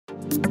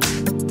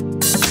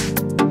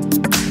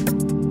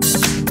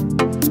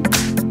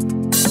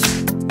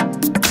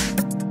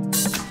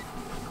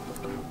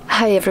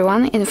Hi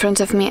everyone, in front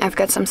of me I've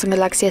got Samsung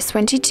Galaxy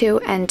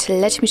S22 and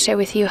let me share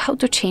with you how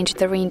to change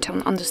the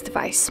ringtone on this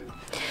device.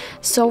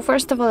 So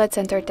first of all, let's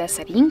enter the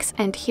settings,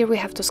 and here we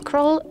have to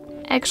scroll.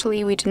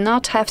 Actually we do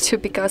not have to,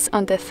 because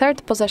on the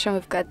third position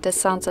we've got the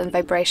sounds and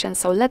vibrations,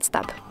 so let's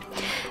tap.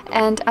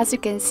 And as you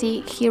can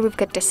see here, we've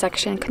got the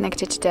section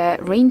connected to the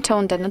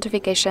ringtone, the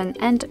notification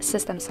and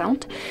system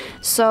sound.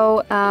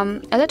 So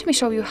let me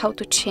show you how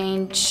to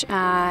change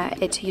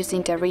it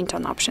using the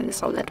ringtone option.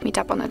 So let me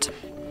tap on it.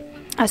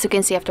 As you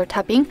can see, after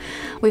tapping,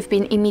 we've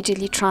been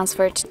immediately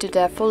transferred to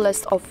the full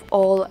list of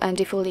all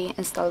defaultly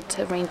installed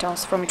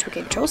ringtones from which we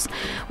can choose.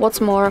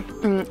 What's more,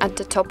 at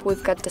the top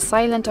we've got the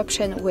silent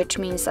option, which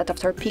means that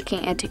after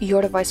picking it,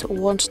 your device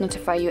won't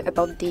notify you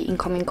about the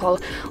incoming call.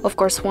 Of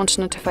course, won't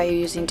notify you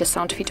using the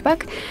sound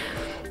feedback.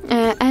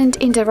 And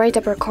in the right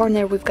upper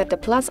corner we've got the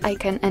plus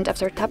icon, and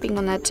after tapping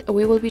on it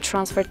we will be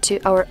transferred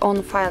to our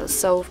own files.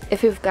 So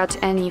if you've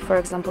got any, for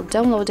example,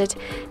 downloaded,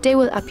 they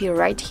will appear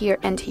right here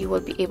and you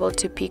will be able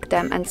to pick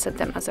them and set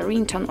them as a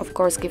ringtone. Of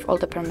course, give all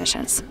the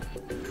permissions.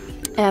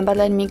 But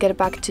let me get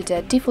back to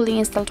the defaultly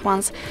installed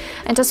ones,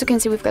 and as you can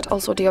see, we've got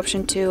also the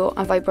option to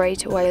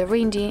vibrate while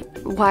ringing.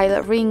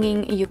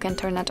 You can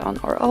turn it on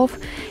or off.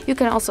 You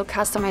can also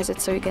customize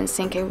it so you can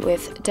sync it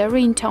with the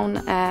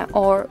ringtone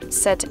or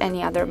set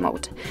any other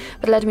mode.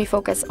 But let me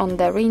focus on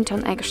the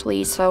ringtone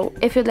actually. So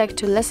if you'd like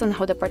to listen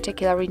how the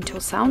particular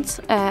ringtone sounds,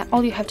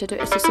 all you have to do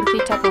is to simply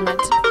tap on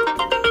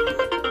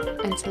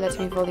it. And let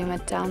me volume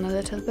it down a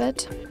little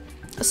bit.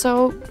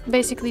 So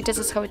basically this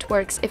is how it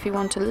works. If you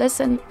want to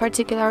listen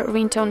particular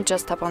ringtone,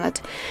 just tap on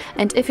it.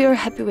 And if you're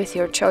happy with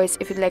your choice,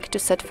 if you'd like to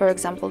set, for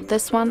example,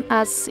 this one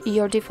as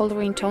your default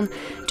ringtone,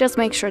 just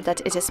make sure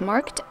that it is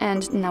marked,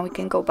 and now we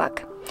can go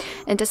back.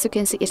 And as you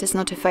can see, it is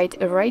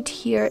notified right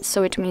here,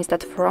 so it means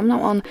that from now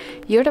on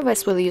your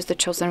device will use the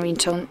chosen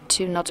ringtone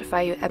to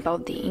notify you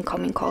about the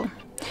incoming call.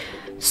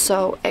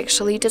 So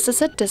actually this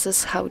is it. This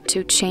is how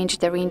to change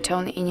the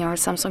ringtone in your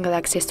Samsung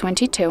Galaxy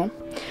S22.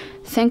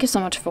 Thank you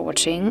so much for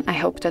watching. I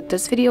hope that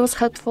this video was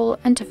helpful,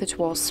 and if it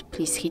was,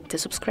 please hit the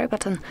subscribe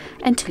button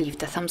and leave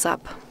the thumbs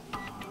up.